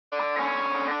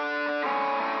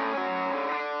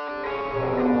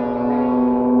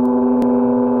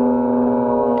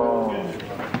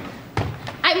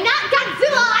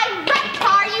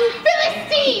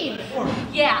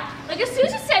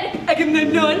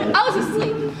I was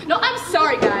asleep. No, I'm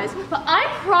sorry, guys, but I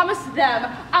promised them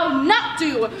I'll not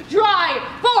do dry,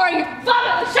 boring,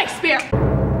 vomit Shakespeare.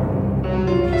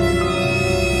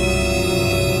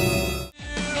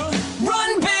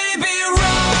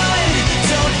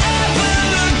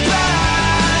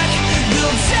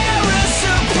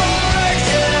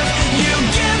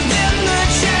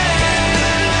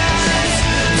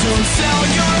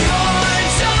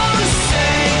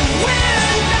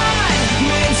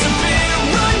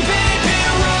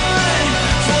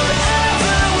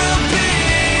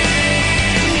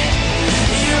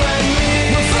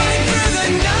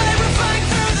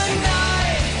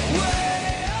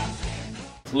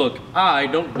 Look, I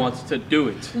don't want to do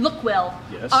it. Look, Will.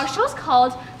 Yes? Our show's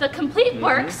called The Complete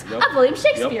Works of William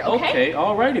Shakespeare, okay? Okay,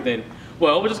 alrighty then.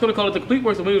 Well, we're just gonna call it The Complete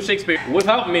Works of William Shakespeare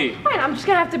without me. Fine, I'm just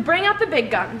gonna have to bring out the big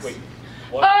guns. Wait,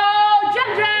 what? Oh,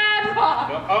 Jem!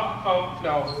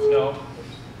 No.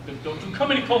 Don't you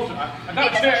come any closer. I got a chair.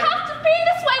 It doesn't have to be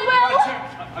this way, Will.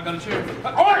 I got a chair.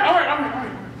 Alright.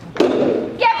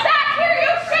 Get back here,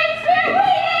 you Shakespeare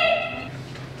weenie!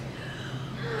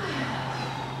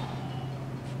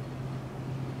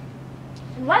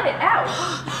 Let it out.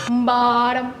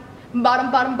 Bottom.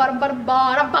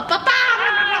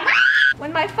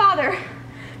 When my father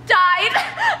died,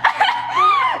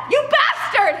 you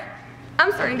bastard!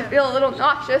 I'm starting to feel a little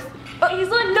nauseous.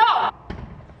 Hazelin, no!